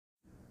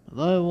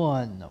Hello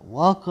everyone,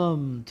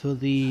 welcome to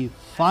the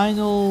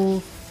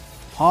final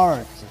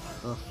part,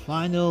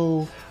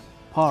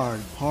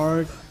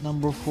 part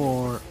number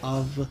 4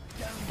 of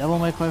Devil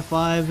May Cry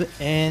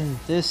 5, and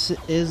this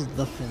is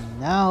the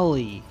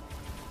finale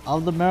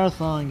of the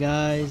marathon,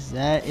 guys.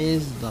 That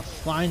is the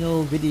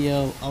final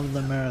video of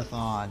the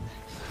marathon.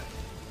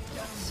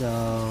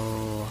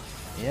 So,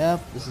 yep,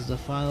 this is the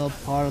final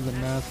part of the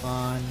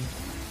marathon.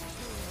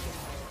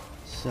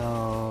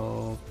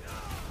 So,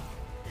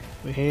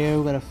 we're here,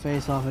 we're gonna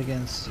face off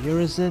against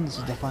Urizen. This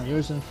is the final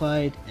Urizen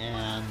fight,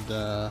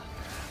 and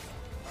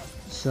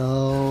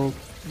so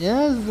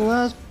yeah, this is the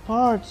last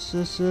part.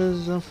 This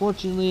is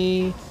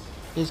unfortunately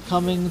is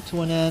coming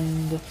to an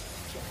end.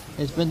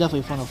 It's been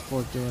definitely fun, of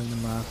course, during the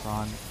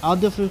marathon. I'll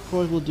definitely, of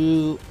course, will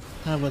do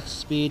kind of a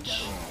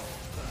speech,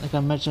 like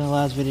I mentioned in the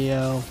last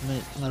video.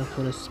 I'm gonna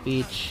put a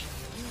speech,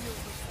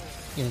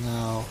 you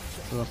know,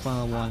 for the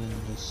final one, and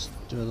just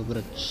do a little bit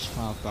of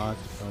final thought,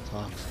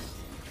 talk.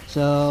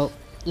 So.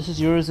 This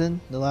is Urizen,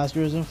 the last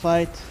Urizen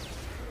fight,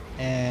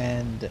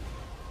 and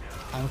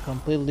I'm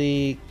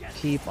completely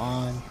keep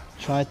on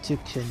try to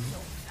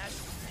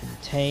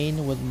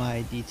contain with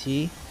my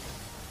DT.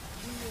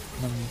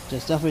 I'm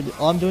just definitely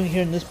all I'm doing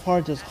here in this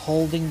part is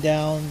holding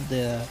down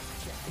the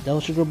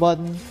double trigger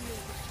button.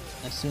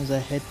 As soon as I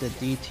hit the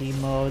DT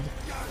mode,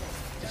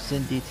 the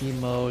Sin DT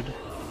mode,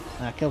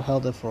 and I kept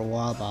held it for a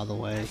while, by the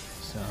way.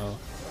 So.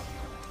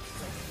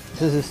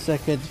 This is his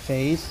second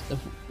phase.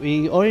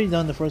 We already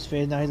done the first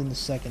phase, now he's in the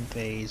second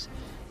phase.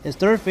 His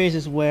third phase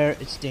is where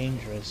it's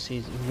dangerous.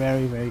 He's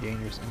very, very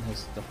dangerous in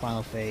the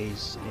final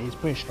phase. He's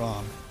pretty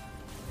strong.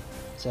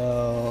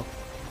 So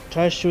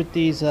try to shoot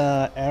these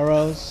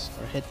arrows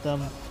or hit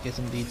them, get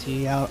some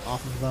DT out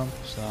off of them.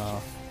 So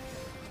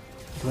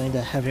I'm playing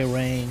the heavy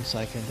rain so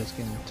I can just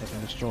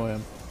destroy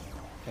him.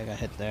 Okay, I got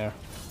hit there.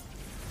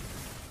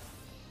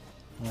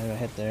 I got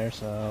hit there,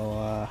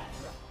 so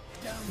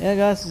yeah,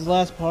 guys, this is the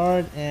last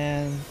part,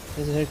 and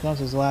here comes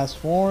his last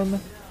form,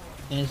 and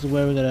this is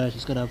where we're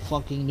just gonna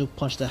fucking nuke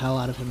punch the hell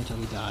out of him until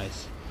he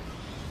dies.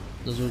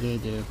 That's what we're gonna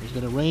do. We're just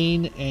gonna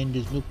rain and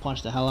just nuke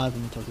punch the hell out of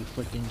him until he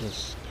freaking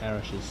just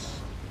perishes.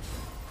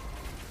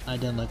 I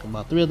done like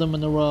about 3 of them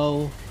in a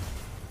row,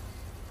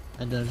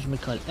 and then just gonna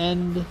cut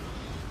end.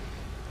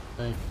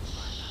 Right,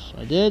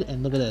 I did,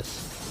 and look at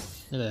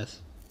this. Look at this.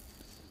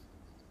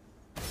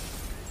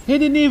 He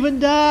didn't even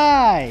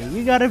die!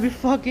 You gotta be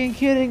fucking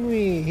kidding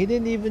me! He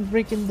didn't even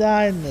freaking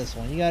die in this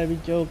one. You gotta be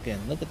joking.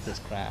 Look at this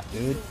crap,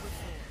 dude.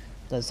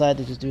 So I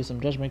decided to just do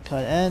some judgment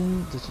cut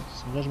and just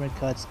some judgment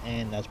cuts,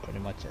 and that's pretty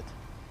much it.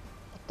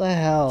 What the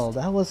hell?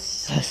 That was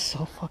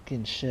so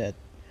fucking shit.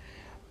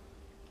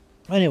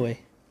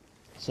 Anyway,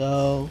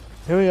 so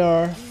here we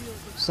are,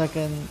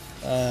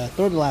 third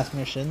to last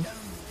mission,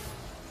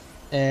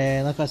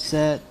 and like I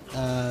said,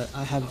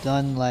 I have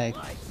done like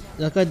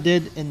I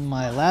did in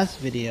my last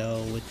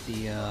video with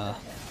the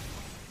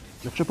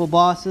triple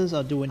bosses.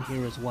 I'll do in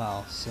here as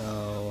well.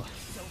 So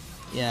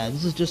yeah,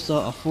 this is just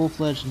a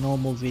full-fledged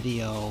normal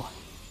video,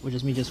 which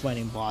is me just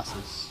fighting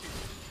bosses.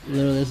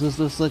 Literally,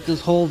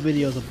 this whole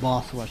video is a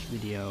boss rush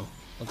video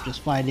of just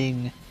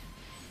fighting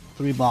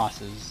 3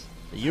 bosses: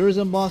 the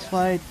Urizen boss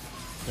fight,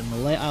 the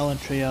Malay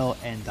Island trio,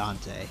 and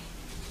Dante,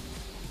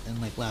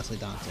 and like lastly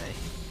Dante,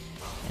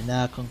 and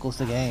that concludes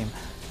the game.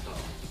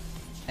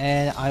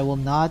 And I will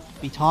not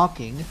be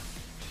talking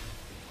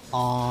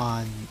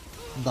on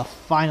the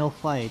final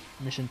fight,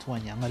 mission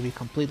 20. I'm going to be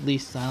completely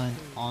silent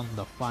on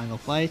the final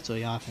fight, so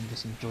y'all can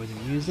just enjoy the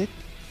music.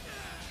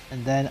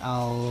 And then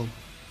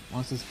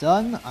once it's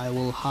done, I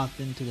will hop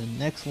into the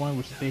next one,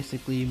 which is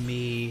basically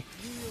me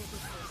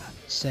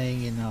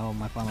saying, you know,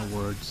 my final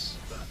words.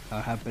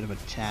 I'll have a bit of a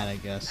chat, I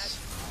guess.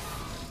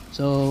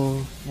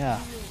 So, yeah.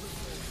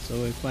 So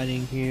we're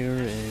fighting here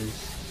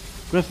is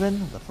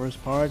Griffin, the first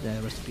part,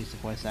 and rest in peace the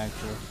voice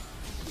actor,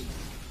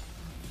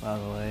 by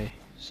the way.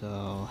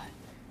 So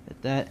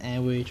with that,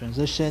 and we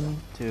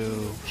transition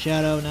to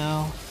Shadow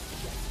now,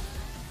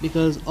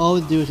 because all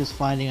we do is just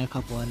fighting a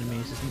couple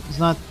enemies. It's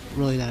not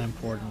really that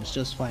important. It's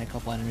just fighting a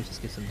couple enemies,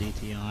 just get some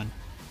DT on,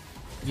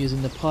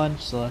 using the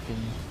punch so I can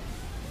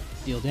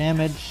deal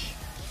damage.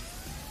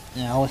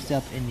 And I always stay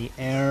up in the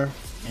air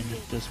and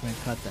just gonna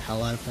cut the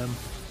hell out of him.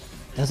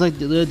 That's like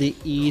literally the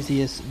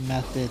easiest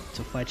method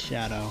to fight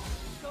Shadow.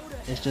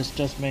 It's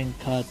just main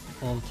cut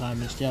all the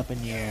time and stay up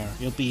in the air.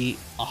 You'll be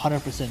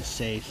 100%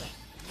 safe.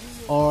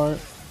 Or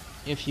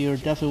if you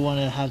definitely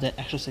want to have that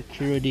extra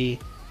security,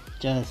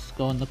 just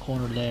go in the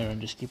corner there and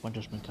just keep on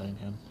judgment cutting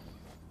him.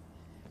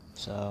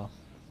 So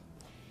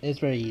it's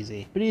very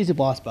easy. Pretty easy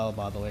boss battle,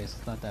 by the way. It's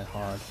not that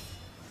hard.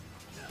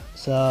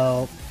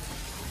 So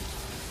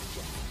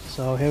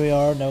here we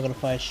are. Now we're gonna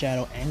fight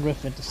Shadow and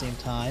Griffin at the same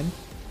time.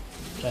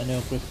 Which I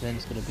know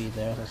Griffin's gonna be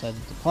there, so I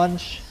decided to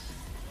punch,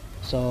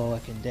 so I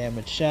can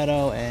damage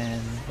Shadow.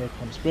 And here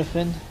comes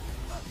Griffin,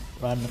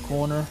 right in the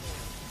corner.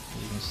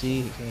 You can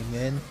see he came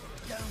in.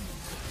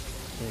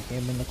 So he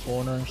came in the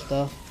corner and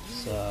stuff.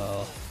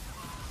 So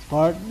this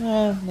part,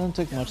 doesn't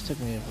take much. Took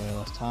me a very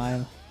less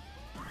time.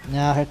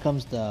 Now here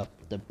comes the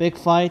big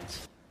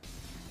fight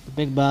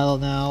the big battle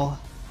now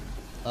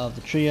of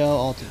the trio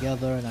all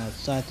together, and I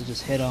decided to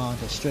just head on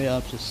to straight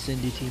up to Sin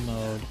DT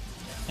mode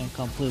and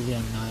completely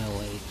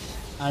annihilate.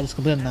 I just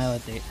completely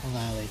annihilate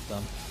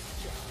them.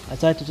 I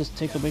decided to just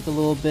take a break a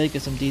little bit,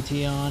 get some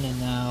DT on, and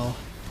now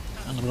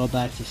I'm gonna go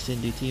back to Sin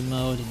DT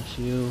mode in a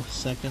few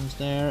seconds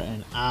there,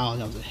 and ow,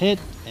 that was a hit,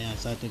 and I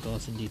decided to go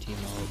Sin DT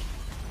mode.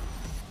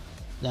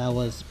 That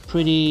was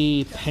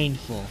pretty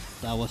painful.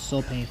 That was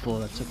so painful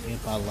that took me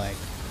about like,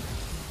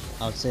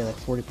 I would say like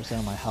 40%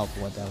 of my health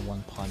with that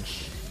one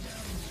punch.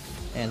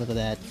 And look at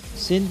that.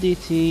 Sin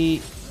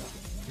DT,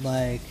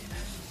 like,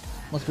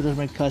 most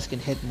Devilmay cuts can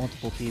hit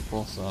multiple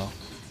people, so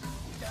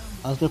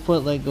I was gonna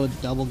put like go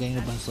double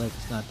ganger, but it's like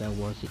it's not that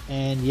worth it.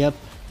 And yep,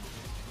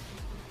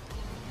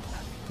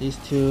 these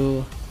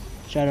two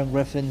Shattering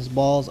Griffin's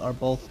balls are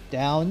both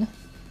down.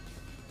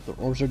 The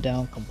orbs are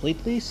down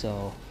completely,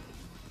 so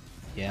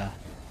yeah.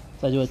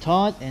 So I do a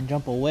taunt and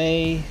jump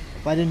away.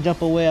 If I didn't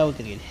jump away, I would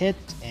get hit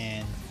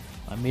and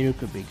my meter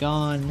could be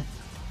gone.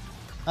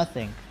 I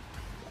think.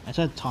 I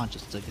tried to taunt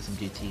just to get some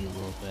DT a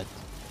little bit.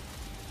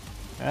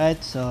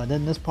 Alright, so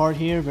then this part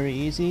here, very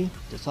easy.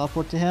 Just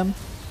teleport to him.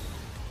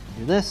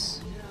 Do this.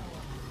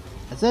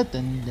 That's it,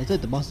 then that's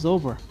it, the boss is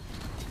over.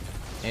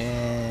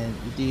 And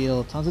you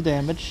deal tons of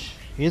damage.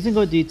 He doesn't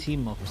go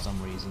DT mode for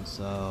some reason,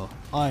 so...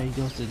 Oh, he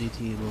goes to DT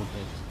a little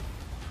bit.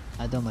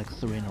 I've done like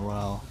 3 in a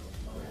row,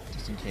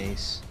 just in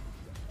case.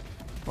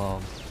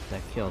 Well,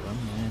 that killed him,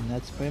 and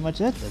that's pretty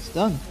much it, that's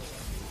done.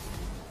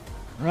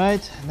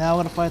 Right, now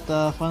we're gonna fight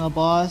the final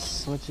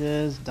boss, which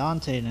is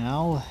Dante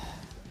now.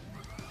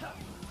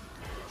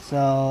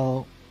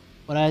 So,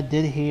 what I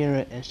did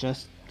here is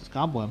just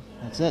combo him,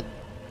 that's it.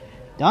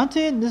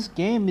 Dante in this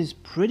game is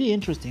pretty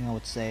interesting, I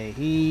would say.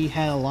 He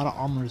had a lot of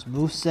armor in his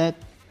moveset,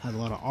 has a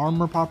lot of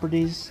armor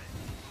properties,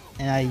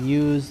 and I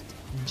used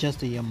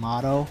just a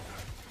Yamato,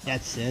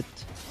 that's it.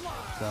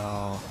 So,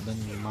 I've done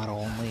Yamato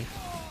only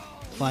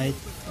fight.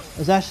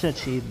 It's actually an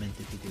achievement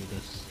if you do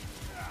this.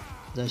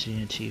 It's actually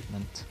an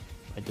achievement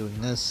by doing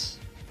this.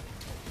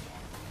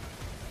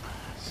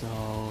 So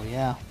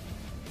yeah,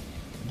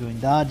 doing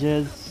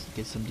dodges,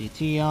 get some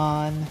DT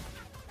on,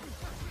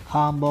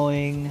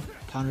 comboing,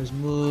 counters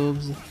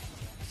moves,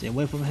 stay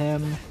away from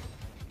him.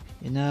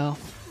 You know,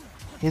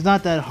 he's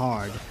not that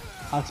hard.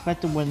 I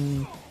expected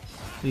when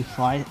we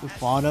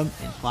fought him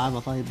in 5, I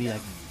thought he'd be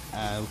like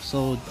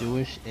so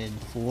douche in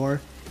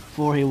 4.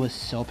 4 he was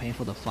so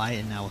painful to fight,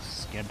 and I was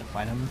scared to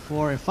fight him in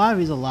 4. In 5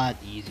 he's a lot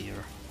easier.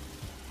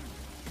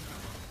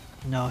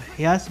 No,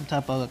 he has some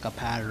type of like a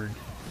pattern,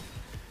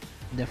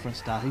 different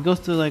stuff. He goes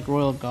to like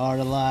Royal Guard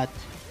a lot.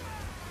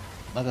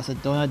 Like I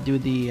said, do not do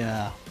the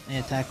any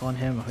attack on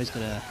him, or he's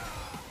gonna.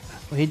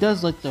 When he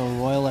does like the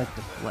Royal, like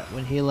the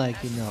when he like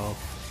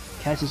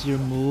catches your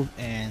move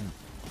and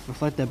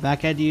reflect that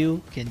back at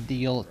you, can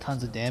deal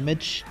tons of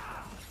damage.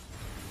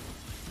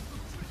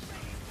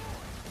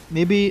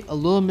 Maybe a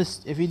little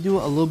if you do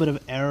a little bit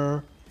of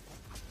error,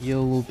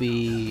 you will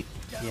be,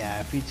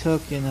 yeah, if you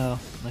took,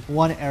 like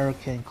one error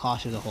can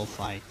cost you the whole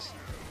fight.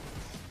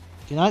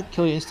 Cannot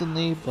kill you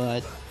instantly,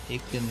 but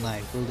it can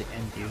like really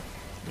end you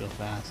real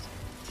fast.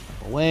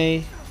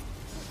 Away.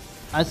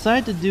 I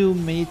decided to do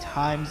many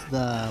times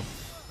there's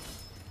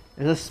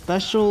a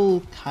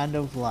special kind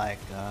of like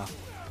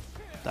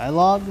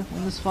dialogue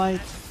in this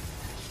fight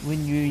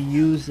when you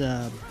use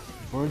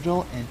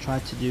Virgil and try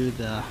to do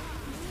the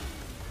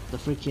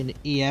freaking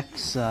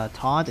EX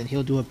taunt, and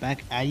he'll do it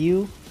back at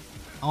you.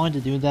 I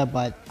wanted to do that,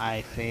 but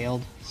I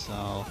failed,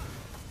 so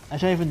I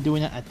tried even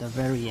doing it at the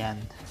very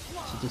end.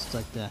 So just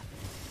like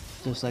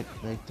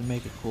to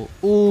make it cool.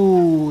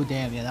 Ooh,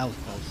 damn, yeah, that was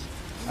close.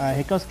 Alright,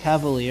 here comes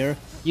Cavalier.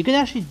 You can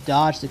actually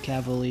dodge the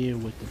Cavalier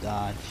with the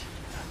dodge.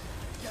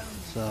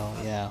 So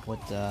yeah,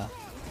 with the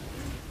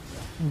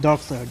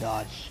Darkslayer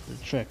dodge, the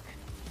trick.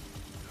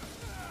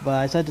 But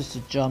I decided just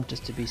to jump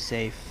just to be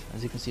safe.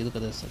 As you can see, look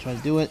at this. I tried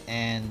to do it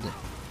and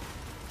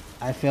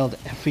I failed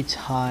every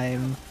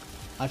time.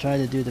 I tried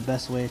to do the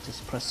best way,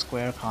 just press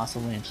square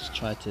constantly and just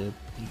try to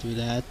do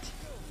that.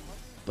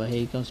 But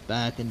he comes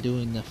back and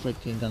doing the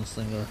freaking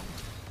gunslinger.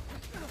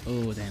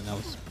 Oh damn, that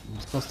was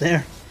close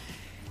there.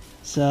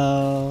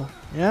 So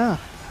yeah,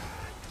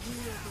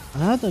 I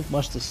don't have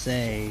much to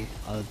say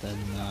other than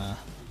not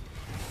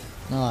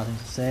a lot of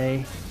things to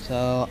say.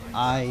 So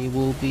I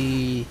will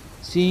be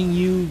seeing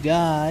you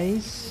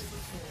guys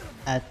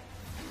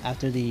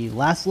after the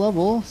last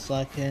level, so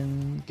I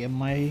can get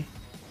my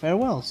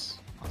farewells.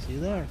 I'll see you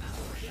there.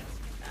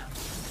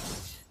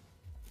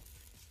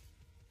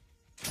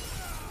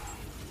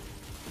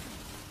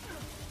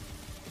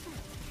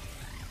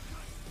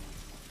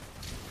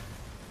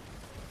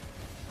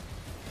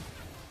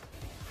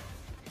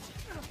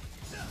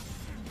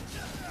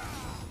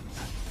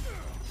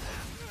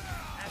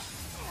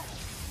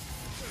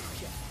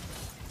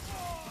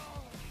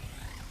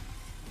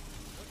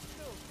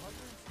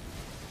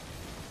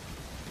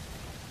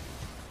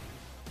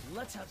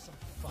 Let's have some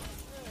fun.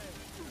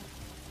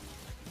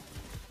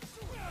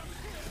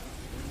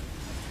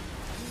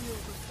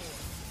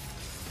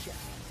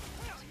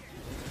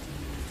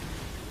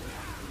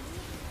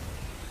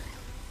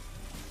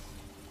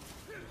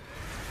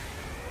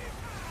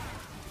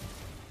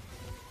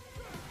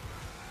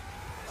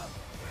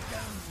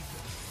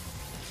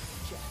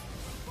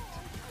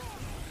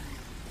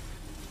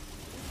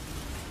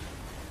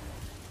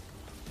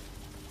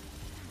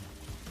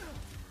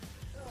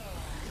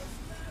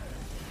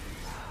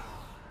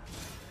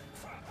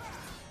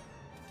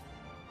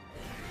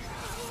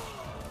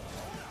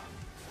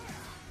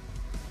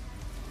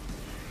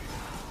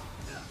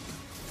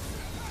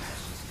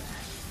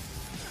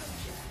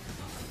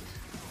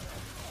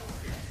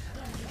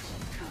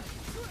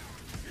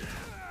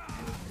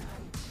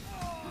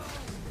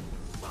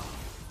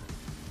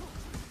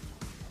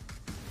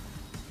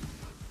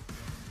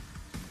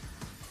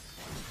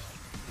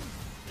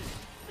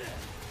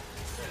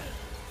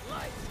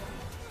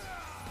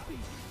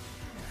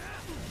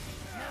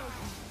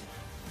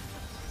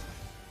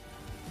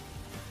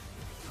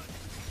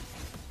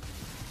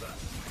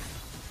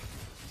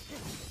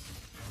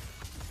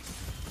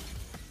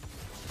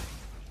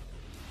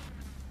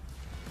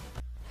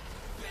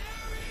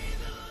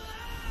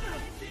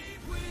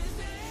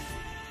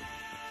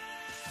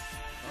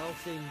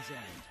 things end.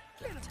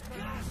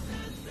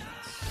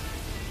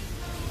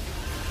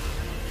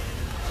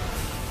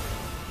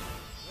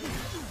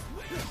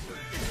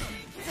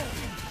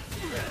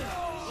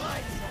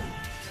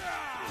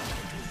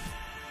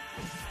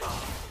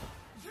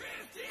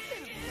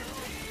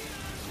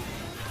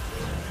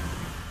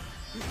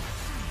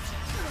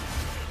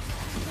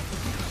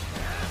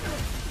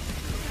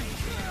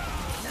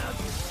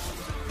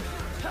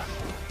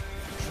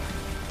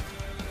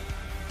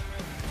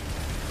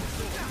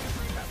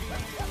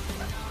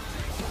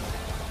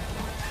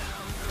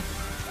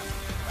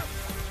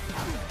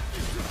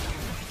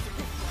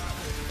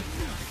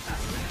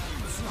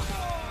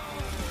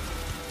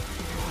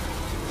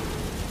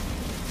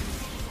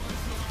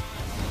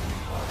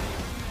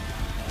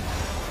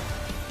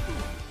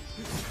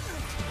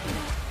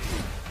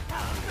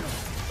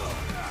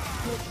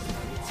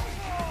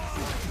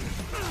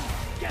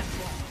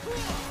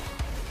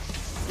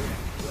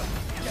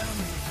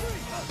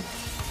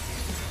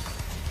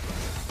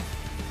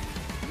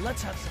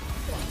 Let's have some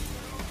fun.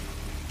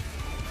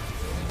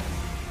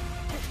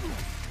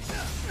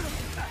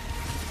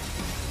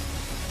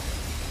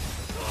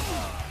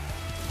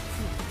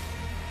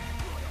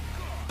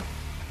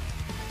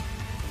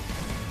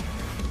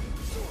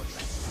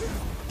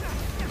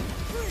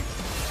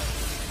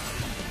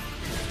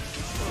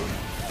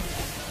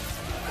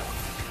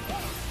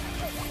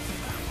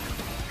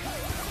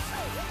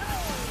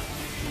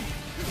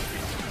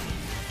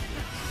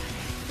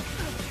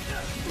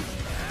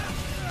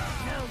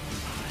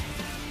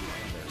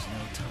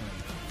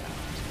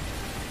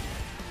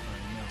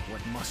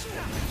 Must be.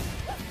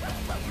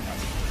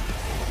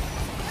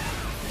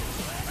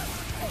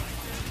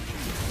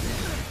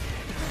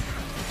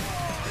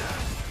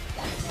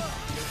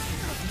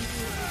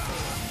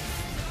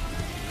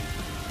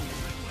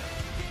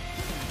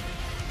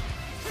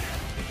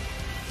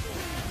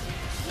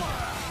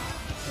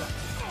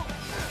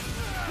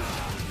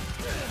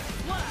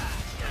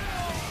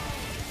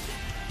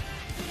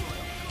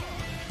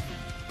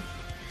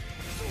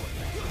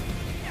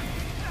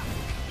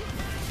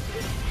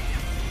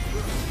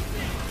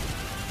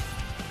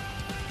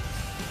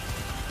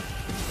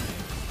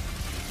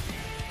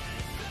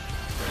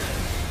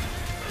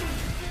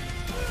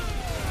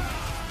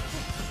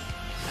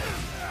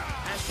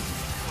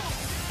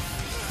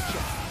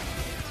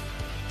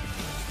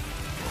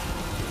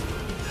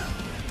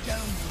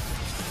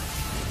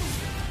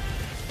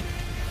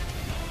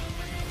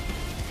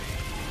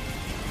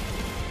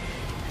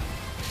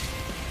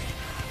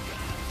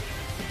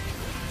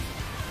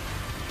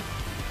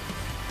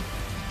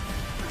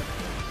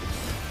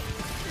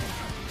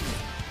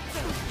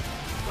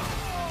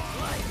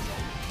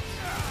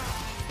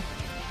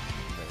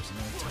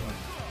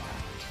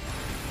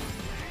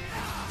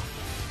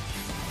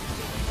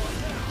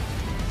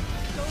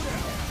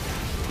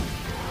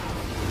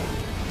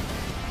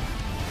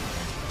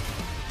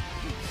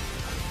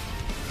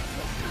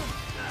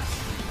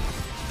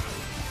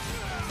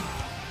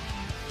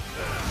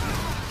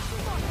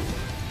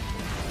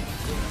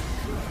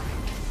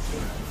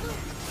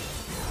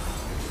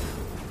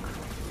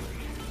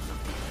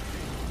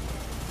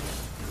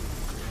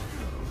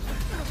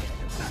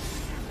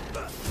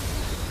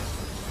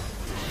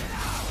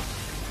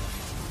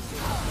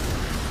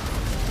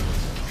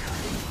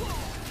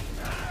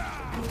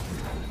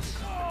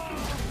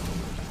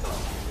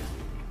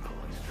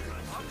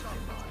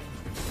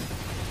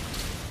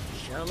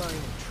 Shall I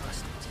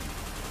entrust it to you?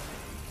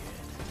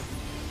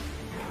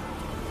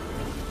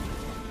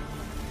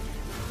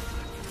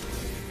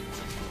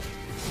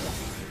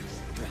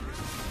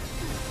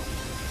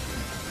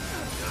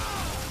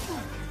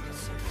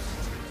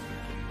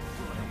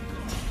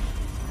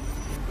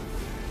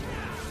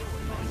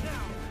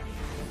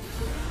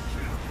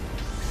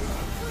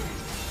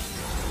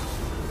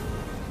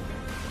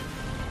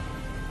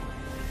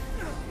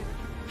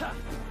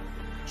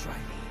 Try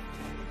me.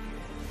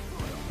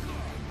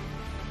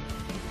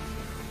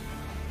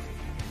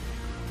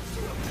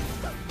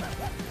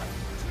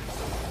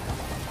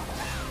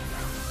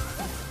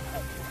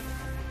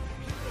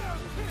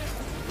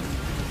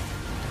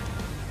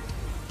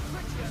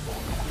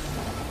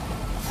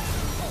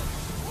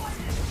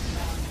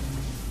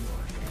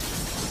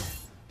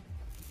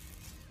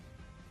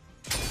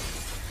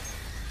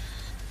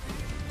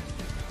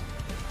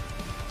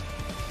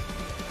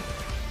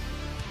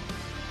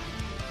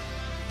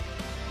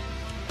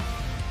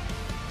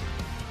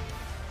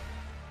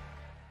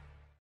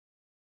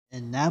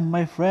 And that,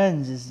 my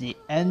friends, is the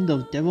end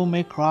of Devil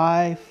May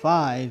Cry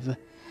 5.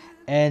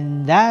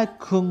 And that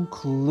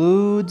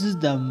concludes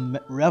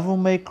the Devil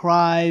May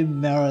Cry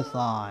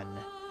marathon.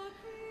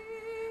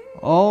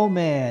 Oh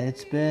man,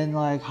 it's been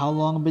like, how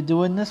long have I been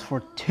doing this?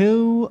 For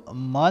 2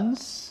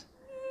 months?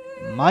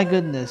 My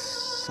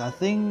goodness, I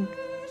think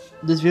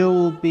this video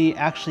will be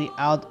actually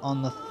out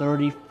on the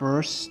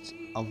 31st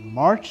of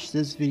March.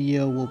 This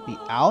video will be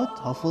out,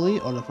 hopefully,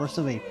 or the 1st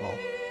of April.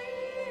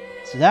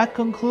 So that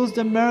concludes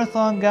the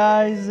marathon,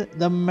 guys.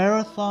 The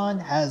marathon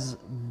has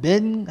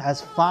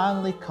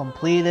finally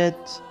completed.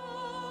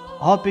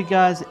 I hope you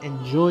guys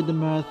enjoyed the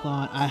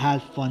marathon. I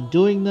had fun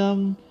doing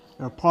them.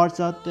 There are parts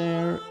out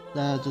there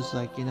that just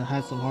like, you know,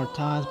 had some hard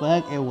times,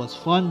 but it was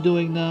fun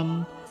doing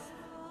them.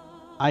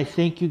 I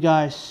thank you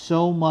guys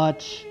so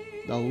much.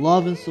 The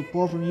love and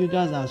support from you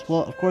guys, and as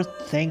well, of course,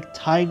 thank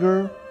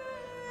Tiger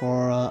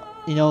for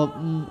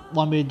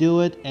want me to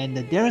do it, and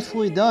the dare is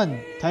fully done.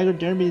 Tiger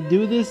dared me to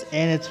do this,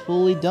 and it's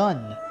fully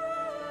done.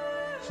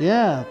 So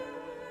yeah,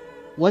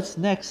 what's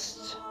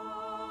next?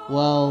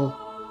 Well,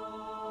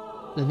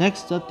 the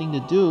next thing to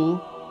do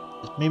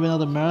is maybe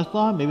another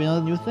marathon, maybe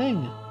another new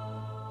thing.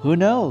 Who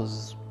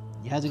knows?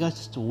 You guys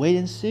just wait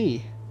and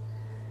see.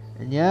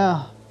 And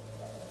yeah,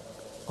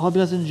 I hope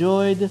you guys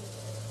enjoyed.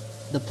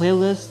 The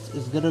playlist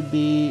is gonna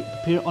be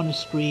appear on the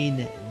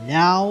screen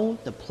now.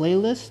 The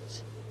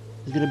playlist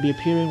is gonna be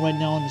appearing right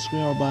now on the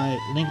screen, or by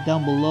link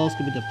down below. It's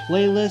gonna be the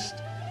playlist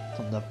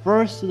from the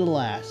first to the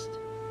last.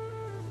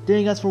 Thank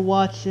you guys for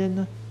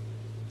watching.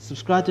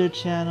 Subscribe to the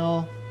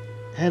channel.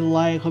 Hit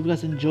like. Hope you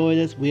guys enjoyed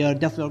this. We are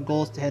definitely our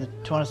goals to hit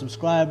 200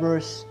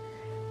 subscribers.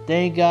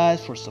 Thank you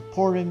guys for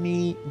supporting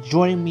me,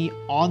 joining me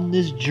on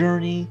this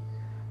journey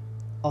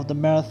of the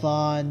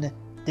marathon.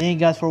 Thank you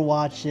guys for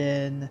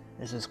watching.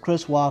 This is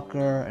Chris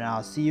Walker, and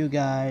I'll see you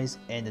guys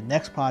in the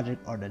next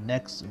project or the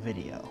next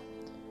video.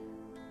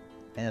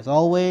 And as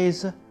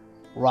always,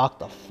 rock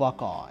the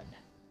fuck on.